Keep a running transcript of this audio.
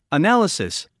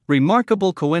Analysis: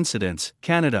 Remarkable coincidence,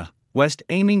 Canada, West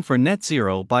aiming for net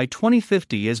zero by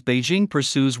 2050 as Beijing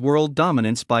pursues world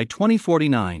dominance by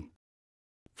 2049.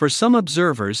 For some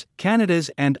observers,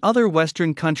 Canada's and other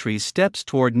Western countries' steps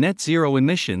toward net zero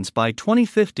emissions by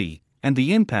 2050 and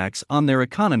the impacts on their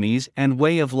economies and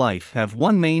way of life have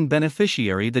one main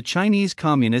beneficiary: the Chinese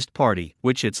Communist Party,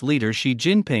 which its leader Xi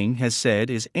Jinping has said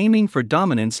is aiming for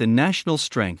dominance in national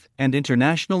strength and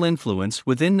international influence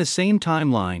within the same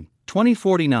timeline,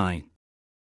 2049.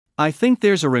 I think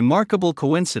there's a remarkable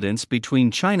coincidence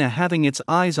between China having its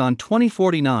eyes on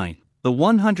 2049, the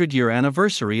 100-year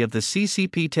anniversary of the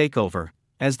CCP takeover,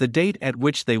 as the date at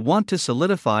which they want to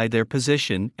solidify their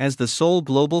position as the sole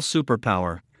global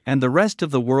superpower, and the rest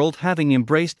of the world having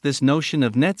embraced this notion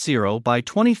of net zero by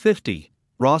 2050,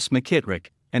 Ross McKittrick,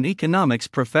 an economics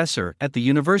professor at the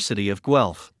University of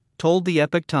Guelph, told the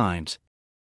Epoch Times.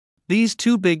 These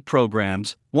two big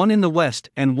programs, one in the West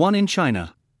and one in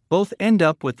China, both end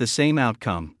up with the same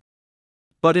outcome.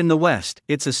 But in the West,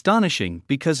 it's astonishing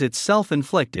because it's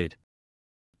self-inflicted.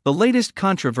 The latest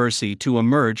controversy to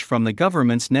emerge from the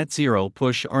government's net zero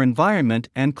push are Environment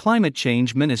and Climate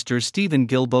Change Minister Stephen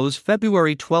Guilbeault's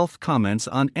February 12 comments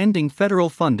on ending federal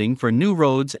funding for new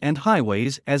roads and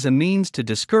highways as a means to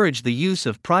discourage the use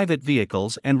of private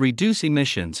vehicles and reduce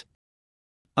emissions.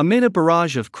 Amid a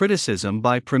barrage of criticism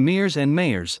by premiers and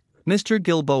mayors, Mr.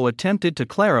 Guilbeault attempted to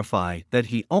clarify that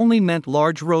he only meant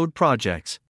large road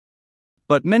projects.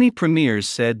 But many premiers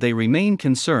said they remain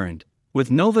concerned, with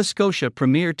Nova Scotia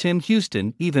Premier Tim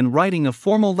Houston even writing a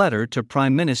formal letter to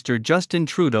Prime Minister Justin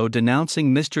Trudeau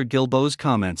denouncing Mr. Guilbeault's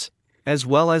comments, as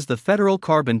well as the federal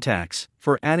carbon tax,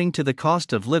 for adding to the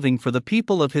cost of living for the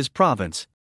people of his province.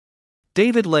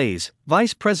 David Lays,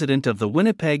 vice president of the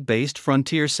Winnipeg-based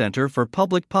Frontier Centre for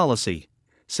Public Policy,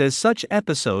 says such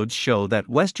episodes show that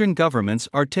Western governments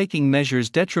are taking measures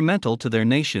detrimental to their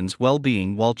nation's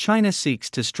well-being while China seeks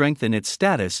to strengthen its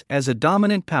status as a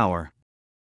dominant power.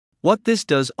 What this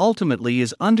does ultimately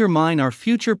is undermine our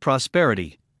future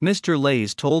prosperity, Mr.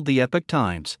 Lays told the Epoch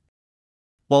Times.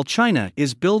 While China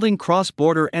is building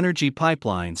cross-border energy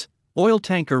pipelines, oil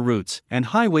tanker routes, and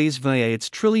highways via its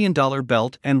trillion-dollar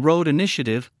Belt and Road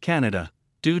Initiative, Canada,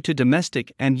 due to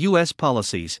domestic and U.S.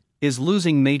 policies, is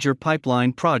losing major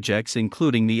pipeline projects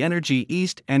including the Energy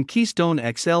East and Keystone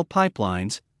XL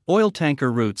pipelines, oil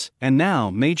tanker routes, and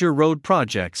now major road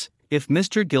projects, if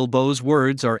Mr. Guilbeault's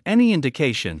words are any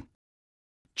indication.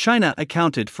 China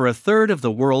accounted for a third of the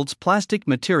world's plastic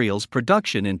materials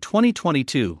production in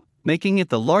 2022, making it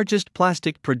the largest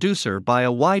plastic producer by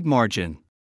a wide margin.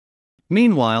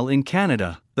 Meanwhile, in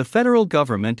Canada, the federal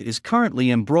government is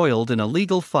currently embroiled in a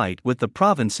legal fight with the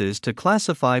provinces to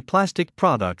classify plastic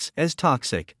products as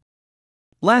toxic.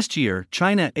 Last year,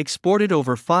 China exported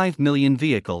over 5 million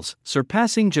vehicles,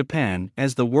 surpassing Japan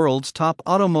as the world's top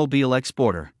automobile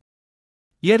exporter.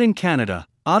 Yet in Canada,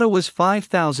 Ottawa's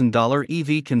 $5,000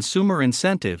 EV consumer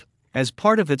incentive, as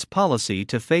part of its policy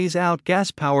to phase out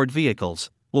gas-powered vehicles,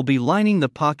 will be lining the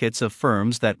pockets of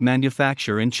firms that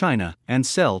manufacture in China and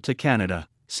sell to Canada,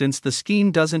 since the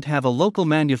scheme doesn't have a local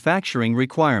manufacturing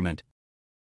requirement.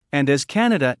 And as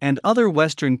Canada and other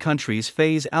Western countries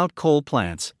phase out coal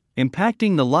plants,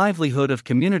 impacting the livelihood of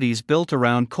communities built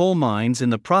around coal mines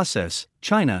in the process,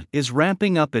 China is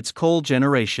ramping up its coal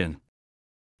generation.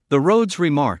 The Roads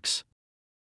remarks.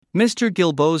 Mr.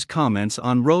 Guilbeault's comments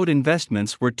on road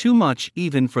investments were too much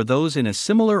even for those in a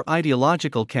similar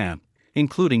ideological camp,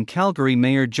 including Calgary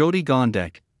Mayor Jyoti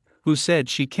Gondek, who said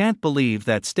she can't believe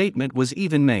that statement was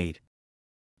even made.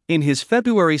 In his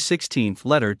February 16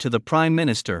 letter to the Prime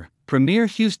Minister, Premier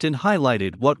Houston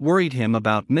highlighted what worried him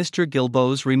about Mr.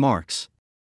 Guilbeault's remarks.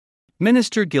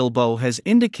 Minister Guilbeault has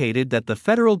indicated that the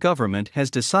federal government has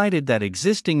decided that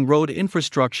existing road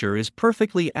infrastructure is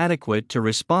perfectly adequate to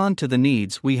respond to the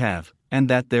needs we have, and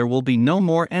that there will be no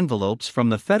more envelopes from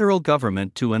the federal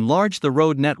government to enlarge the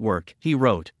road network, he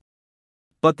wrote.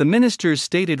 But the minister's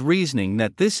stated reasoning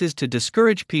that this is to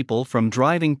discourage people from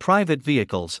driving private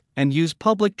vehicles and use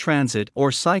public transit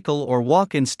or cycle or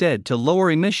walk instead to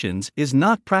lower emissions is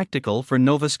not practical for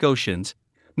Nova Scotians,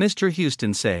 Mr.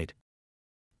 Houston said.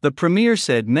 The Premier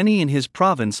said many in his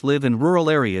province live in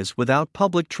rural areas without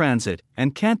public transit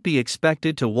and can't be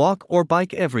expected to walk or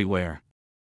bike everywhere.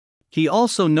 He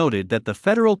also noted that the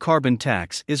federal carbon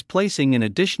tax is placing an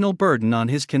additional burden on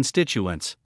his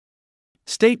constituents.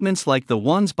 Statements like the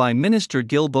ones by Minister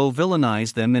Guilbeault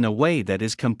villainize them in a way that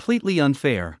is completely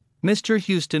unfair, Mr.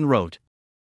 Houston wrote.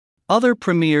 Other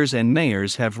premiers and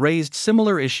mayors have raised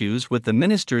similar issues with the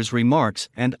minister's remarks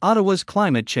and Ottawa's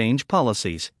climate change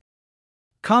policies.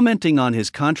 Commenting on his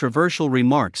controversial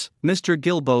remarks, Mr.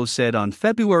 Guilbeault said on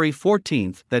February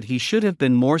 14 that he should have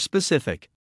been more specific.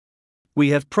 "We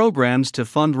have programs to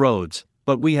fund roads,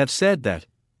 but we have said that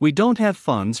we don't have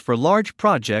funds for large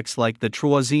projects like the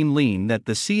Troisième Ligne that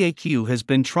the CAQ has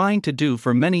been trying to do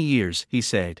for many years," he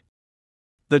said.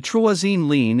 The Troisième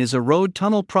Ligne is a road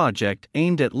tunnel project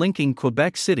aimed at linking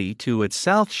Quebec City to its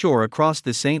south shore across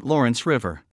the St. Lawrence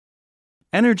River.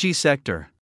 Energy sector.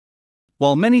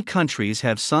 While many countries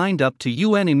have signed up to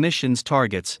UN emissions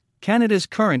targets, Canada's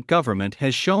current government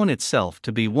has shown itself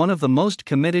to be one of the most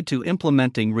committed to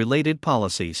implementing related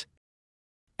policies.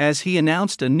 As he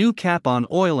announced a new cap on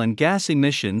oil and gas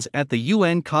emissions at the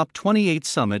UN COP28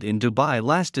 summit in Dubai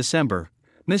last December,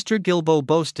 Mr. Guilbeault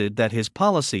boasted that his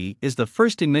policy is the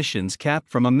first emissions cap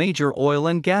from a major oil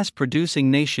and gas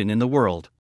producing nation in the world.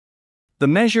 The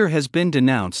measure has been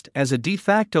denounced as a de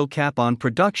facto cap on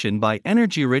production by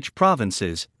energy-rich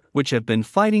provinces, which have been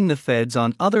fighting the feds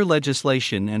on other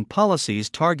legislation and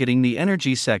policies targeting the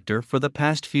energy sector for the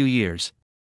past few years.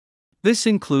 This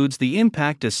includes the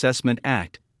Impact Assessment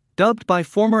Act, dubbed by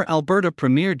former Alberta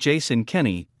Premier Jason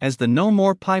Kenney as the No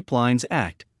More Pipelines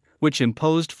Act, which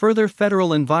imposed further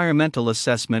federal environmental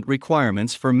assessment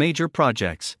requirements for major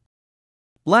projects.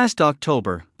 Last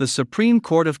October, the Supreme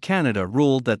Court of Canada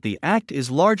ruled that the act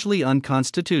is largely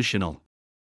unconstitutional.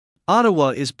 Ottawa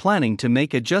is planning to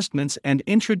make adjustments and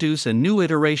introduce a new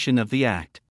iteration of the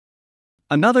act.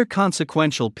 Another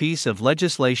consequential piece of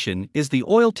legislation is the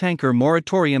Oil Tanker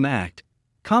Moratorium Act,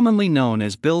 commonly known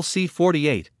as Bill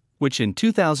C-48, which in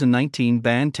 2019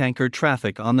 banned tanker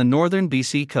traffic on the northern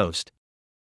BC coast.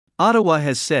 Ottawa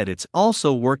has said it's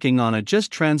also working on a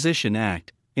Just Transition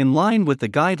Act, in line with the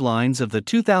guidelines of the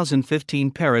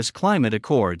 2015 Paris Climate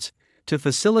Accords, to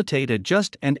facilitate a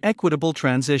just and equitable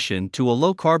transition to a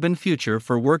low-carbon future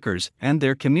for workers and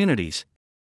their communities.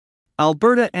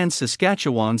 Alberta and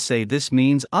Saskatchewan say this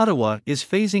means Ottawa is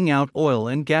phasing out oil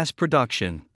and gas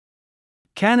production.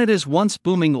 Canada's once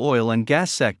booming oil and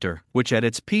gas sector, which at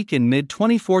its peak in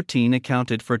mid-2014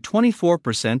 accounted for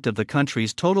 24% of the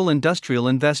country's total industrial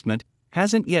investment,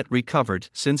 hasn't yet recovered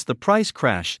since the price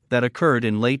crash that occurred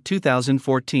in late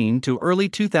 2014 to early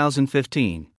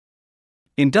 2015.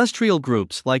 Industrial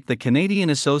groups like the Canadian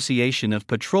Association of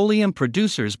Petroleum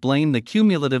Producers blame the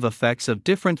cumulative effects of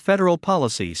different federal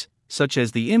policies, such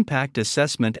as the Impact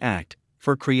Assessment Act,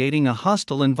 for creating a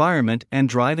hostile environment and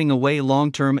driving away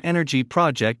long-term energy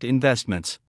project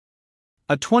investments.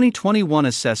 A 2021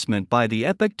 assessment by the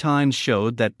Epoch Times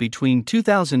showed that between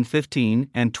 2015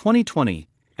 and 2020,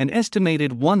 an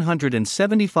estimated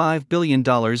 $175 billion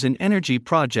in energy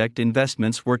project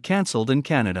investments were cancelled in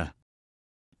Canada.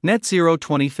 Net Zero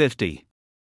 2050.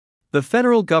 The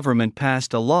federal government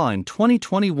passed a law in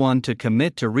 2021 to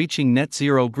commit to reaching net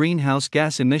zero greenhouse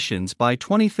gas emissions by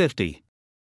 2050.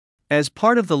 As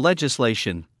part of the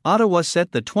legislation, Ottawa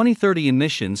set the 2030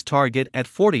 emissions target at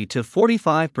 40 to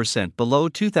 45% below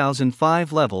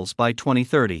 2005 levels by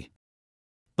 2030.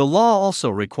 The law also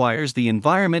requires the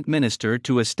Environment Minister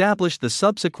to establish the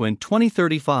subsequent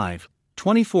 2035,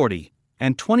 2040,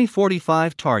 and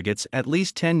 2045 targets at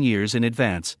least 10 years in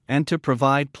advance, and to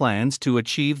provide plans to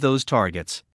achieve those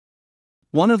targets.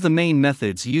 One of the main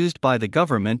methods used by the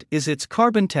government is its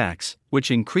carbon tax, which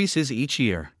increases each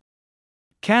year.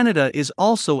 Canada is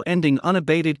also ending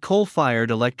unabated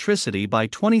coal-fired electricity by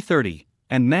 2030,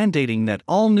 and mandating that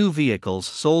all new vehicles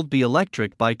sold be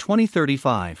electric by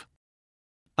 2035.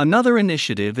 Another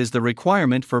initiative is the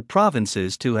requirement for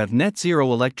provinces to have net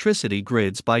zero electricity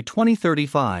grids by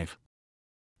 2035.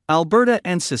 Alberta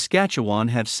and Saskatchewan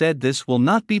have said this will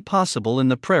not be possible in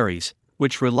the prairies,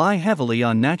 which rely heavily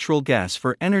on natural gas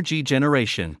for energy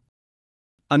generation.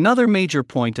 Another major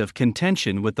point of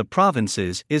contention with the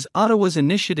provinces is Ottawa's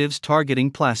initiatives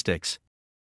targeting plastics.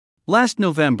 Last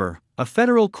November, a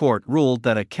federal court ruled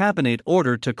that a cabinet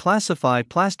order to classify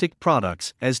plastic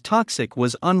products as toxic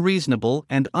was unreasonable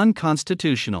and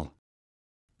unconstitutional.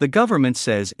 The government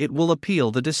says it will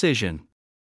appeal the decision.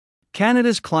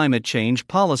 Canada's climate change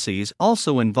policies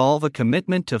also involve a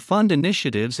commitment to fund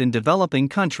initiatives in developing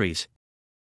countries.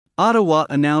 Ottawa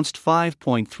announced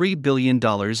 $5.3 billion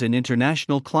in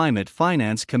international climate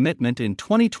finance commitment in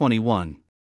 2021.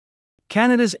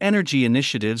 Canada's energy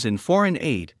initiatives in foreign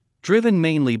aid, driven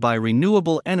mainly by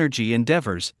renewable energy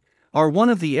endeavors, are one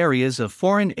of the areas of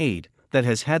foreign aid that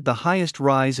has had the highest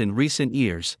rise in recent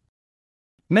years.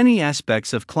 Many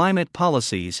aspects of climate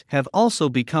policies have also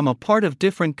become a part of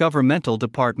different governmental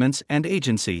departments and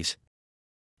agencies.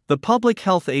 The Public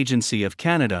Health Agency of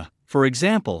Canada, for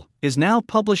example, is now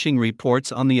publishing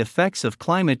reports on the effects of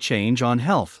climate change on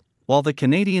health, while the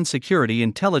Canadian Security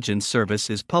Intelligence Service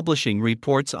is publishing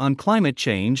reports on climate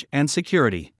change and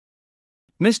security.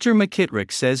 Mr. McKittrick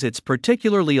says it's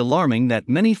particularly alarming that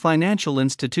many financial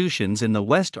institutions in the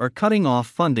West are cutting off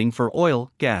funding for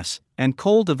oil, gas, and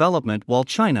coal development while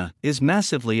China is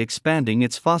massively expanding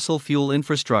its fossil fuel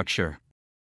infrastructure.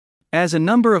 As a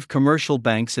number of commercial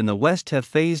banks in the West have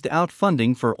phased out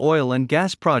funding for oil and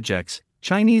gas projects,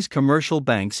 Chinese commercial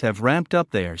banks have ramped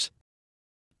up theirs.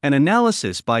 An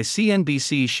analysis by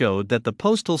CNBC showed that the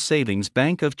Postal Savings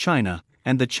Bank of China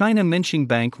and the China Minqing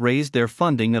Bank raised their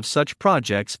funding of such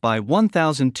projects by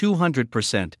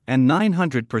 1,200% and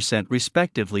 900%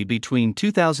 respectively between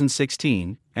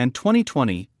 2016 and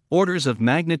 2020, orders of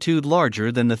magnitude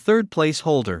larger than the third-place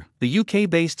holder, the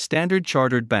UK-based Standard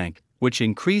Chartered Bank, which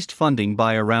increased funding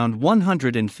by around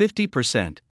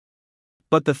 150%.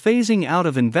 But the phasing out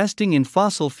of investing in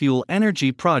fossil fuel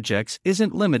energy projects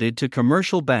isn't limited to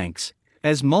commercial banks,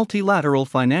 as multilateral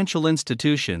financial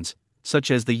institutions, such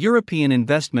as the European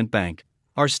Investment Bank,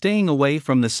 are staying away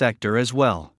from the sector as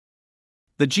well.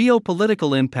 The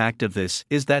geopolitical impact of this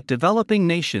is that developing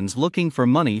nations looking for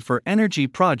money for energy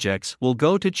projects will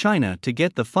go to China to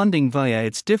get the funding via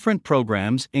its different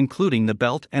programs, including the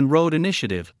Belt and Road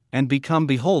Initiative, and become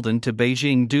beholden to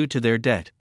Beijing due to their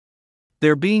debt.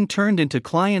 They're being turned into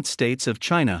client states of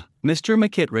China, Mr.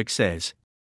 McKittrick says.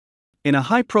 In a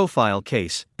high-profile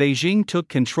case, Beijing took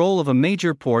control of a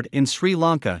major port in Sri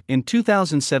Lanka in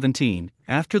 2017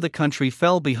 after the country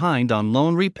fell behind on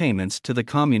loan repayments to the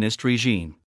communist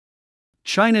regime.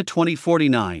 China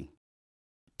 2049.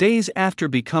 Days after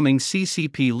becoming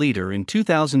CCP leader in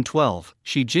 2012,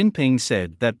 Xi Jinping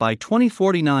said that by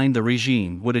 2049 the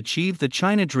regime would achieve the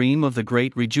China dream of the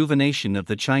great rejuvenation of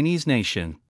the Chinese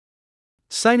nation.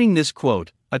 Citing this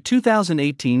quote, a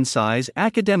 2018 SAIS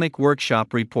academic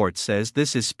workshop report says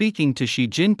this is speaking to Xi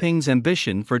Jinping's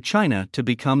ambition for China to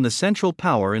become the central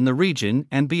power in the region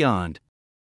and beyond.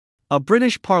 A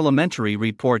British parliamentary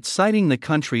report citing the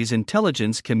country's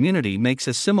intelligence community makes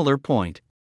a similar point.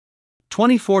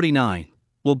 2049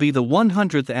 will be the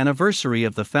 100th anniversary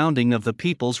of the founding of the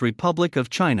People's Republic of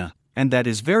China, and that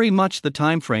is very much the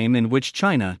timeframe in which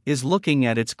China is looking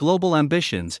at its global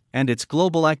ambitions and its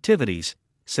global activities,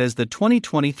 says the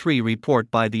 2023 report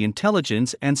by the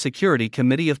Intelligence and Security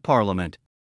Committee of Parliament.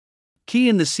 Key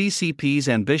in the CCP's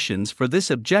ambitions for this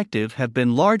objective have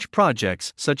been large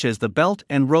projects such as the Belt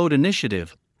and Road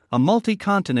Initiative, a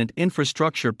multi-continent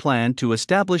infrastructure plan to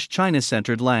establish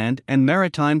China-centered land and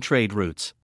maritime trade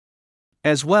routes.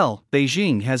 As well,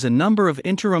 Beijing has a number of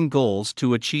interim goals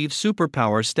to achieve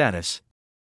superpower status.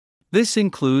 This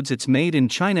includes its Made in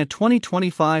China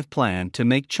 2025 plan to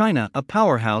make China a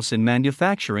powerhouse in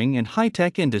manufacturing and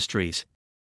high-tech industries.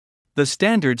 The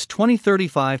Standards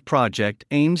 2035 project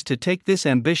aims to take this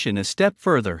ambition a step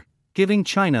further, giving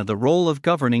China the role of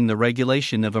governing the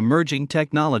regulation of emerging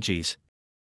technologies.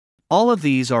 All of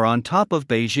these are on top of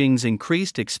Beijing's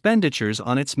increased expenditures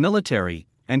on its military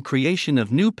and creation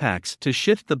of new pacts to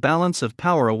shift the balance of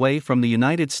power away from the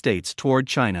United States toward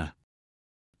China.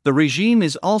 The regime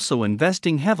is also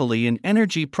investing heavily in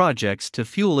energy projects to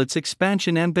fuel its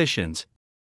expansion ambitions.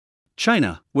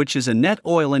 China, which is a net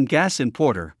oil and gas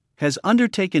importer, has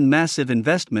undertaken massive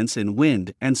investments in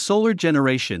wind and solar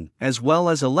generation as well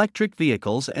as electric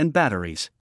vehicles and batteries.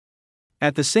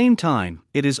 At the same time,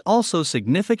 it is also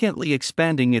significantly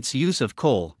expanding its use of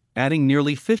coal, adding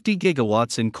nearly 50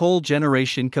 gigawatts in coal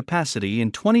generation capacity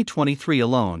in 2023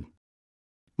 alone.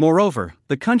 Moreover,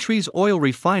 the country's oil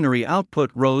refinery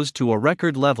output rose to a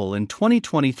record level in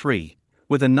 2023,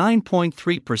 with a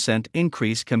 9.3%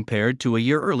 increase compared to a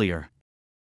year earlier.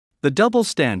 The double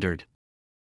standard.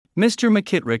 Mr.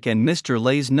 McKittrick and Mr.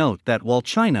 Lays note that while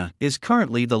China is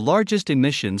currently the largest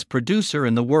emissions producer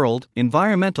in the world,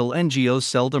 environmental NGOs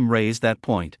seldom raise that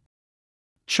point.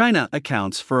 China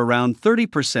accounts for around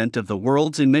 30% of the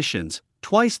world's emissions,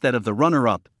 twice that of the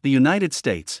runner-up, the United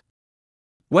States.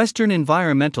 Western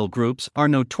environmental groups are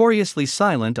notoriously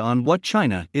silent on what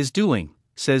China is doing,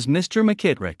 says Mr.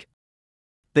 McKittrick.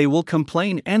 They will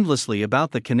complain endlessly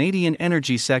about the Canadian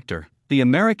energy sector, the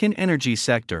American energy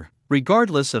sector,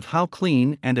 regardless of how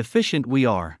clean and efficient we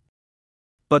are.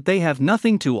 But they have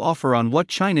nothing to offer on what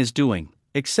China's doing,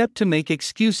 except to make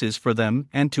excuses for them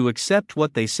and to accept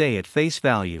what they say at face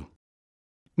value.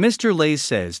 Mr. Lays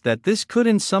says that this could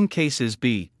in some cases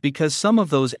be because some of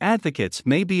those advocates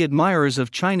may be admirers of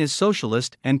China's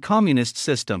socialist and communist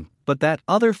system, but that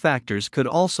other factors could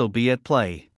also be at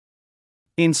play.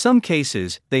 In some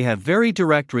cases, they have very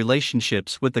direct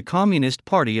relationships with the Communist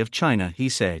Party of China, he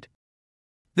said.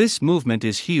 This movement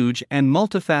is huge and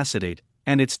multifaceted,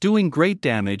 and it's doing great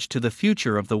damage to the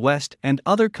future of the West and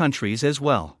other countries as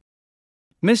well.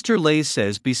 Mr. Lei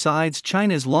says besides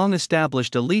China's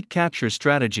long-established elite capture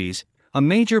strategies, a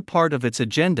major part of its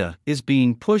agenda is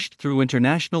being pushed through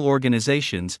international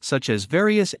organizations such as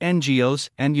various NGOs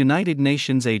and United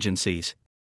Nations agencies.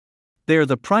 They're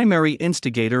the primary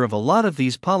instigator of a lot of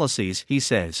these policies, he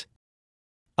says.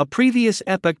 A previous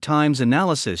Epoch Times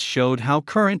analysis showed how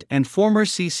current and former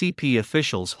CCP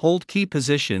officials hold key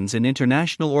positions in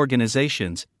international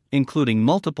organizations, including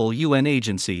multiple UN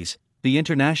agencies, the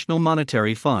International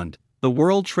Monetary Fund, the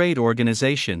World Trade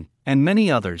Organization, and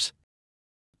many others.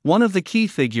 One of the key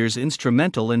figures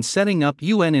instrumental in setting up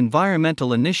UN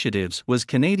environmental initiatives was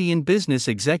Canadian business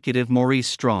executive Maurice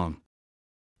Strong.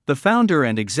 The founder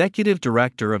and executive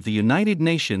director of the United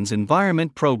Nations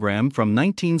Environment Programme from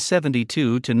 1972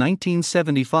 to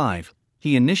 1975,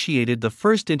 he initiated the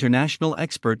first international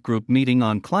expert group meeting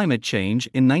on climate change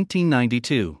in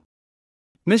 1992.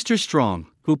 Mr. Strong,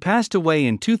 who passed away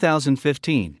in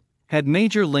 2015, had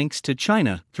major links to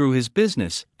China through his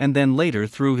business and then later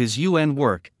through his UN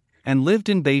work, and lived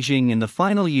in Beijing in the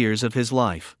final years of his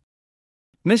life.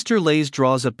 Mr. Lei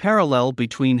draws a parallel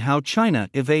between how China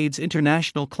evades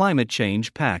international climate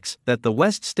change pacts that the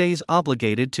West stays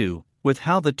obligated to, with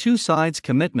how the two sides'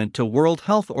 commitment to World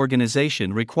Health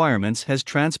Organization requirements has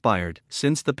transpired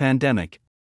since the pandemic.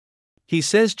 He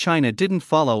says China didn't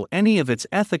follow any of its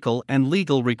ethical and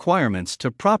legal requirements to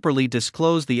properly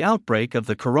disclose the outbreak of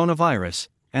the coronavirus,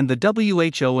 and the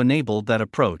WHO enabled that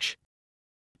approach.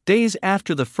 Days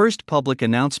after the first public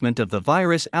announcement of the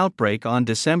virus outbreak on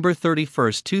December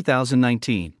 31,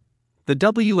 2019,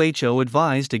 the WHO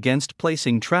advised against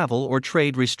placing travel or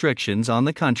trade restrictions on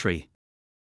the country.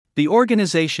 The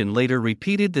organization later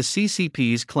repeated the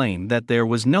CCP's claim that there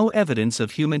was no evidence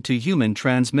of human-to-human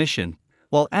transmission,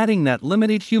 while adding that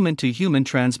limited human-to-human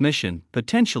transmission,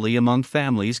 potentially among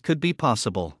families, could be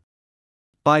possible.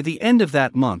 By the end of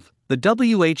that month,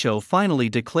 the WHO finally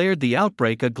declared the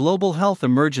outbreak a global health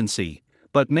emergency,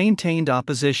 but maintained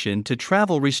opposition to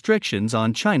travel restrictions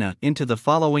on China into the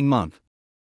following month.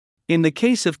 In the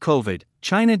case of COVID,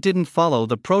 China didn't follow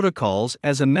the protocols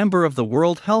as a member of the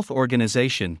World Health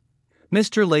Organization,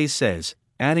 Mr. Lei says,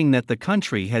 adding that the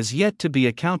country has yet to be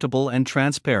accountable and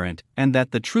transparent, and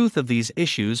that the truth of these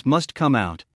issues must come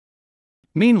out.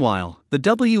 Meanwhile, the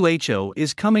WHO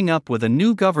is coming up with a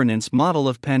new governance model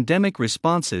of pandemic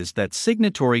responses that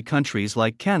signatory countries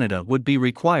like Canada would be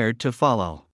required to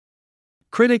follow.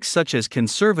 Critics such as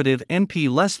Conservative MP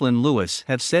Leslyn Lewis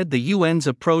have said the UN's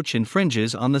approach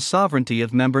infringes on the sovereignty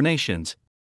of member nations.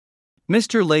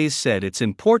 Mr. Lei said it's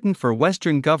important for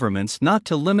Western governments not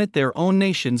to limit their own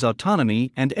nation's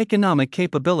autonomy and economic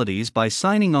capabilities by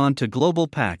signing on to global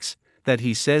pacts that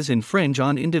he says infringe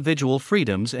on individual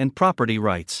freedoms and property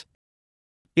rights.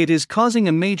 It is causing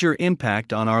a major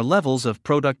impact on our levels of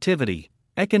productivity,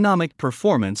 economic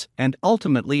performance, and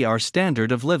ultimately our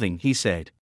standard of living, he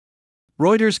said.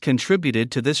 Reuters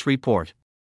contributed to this report.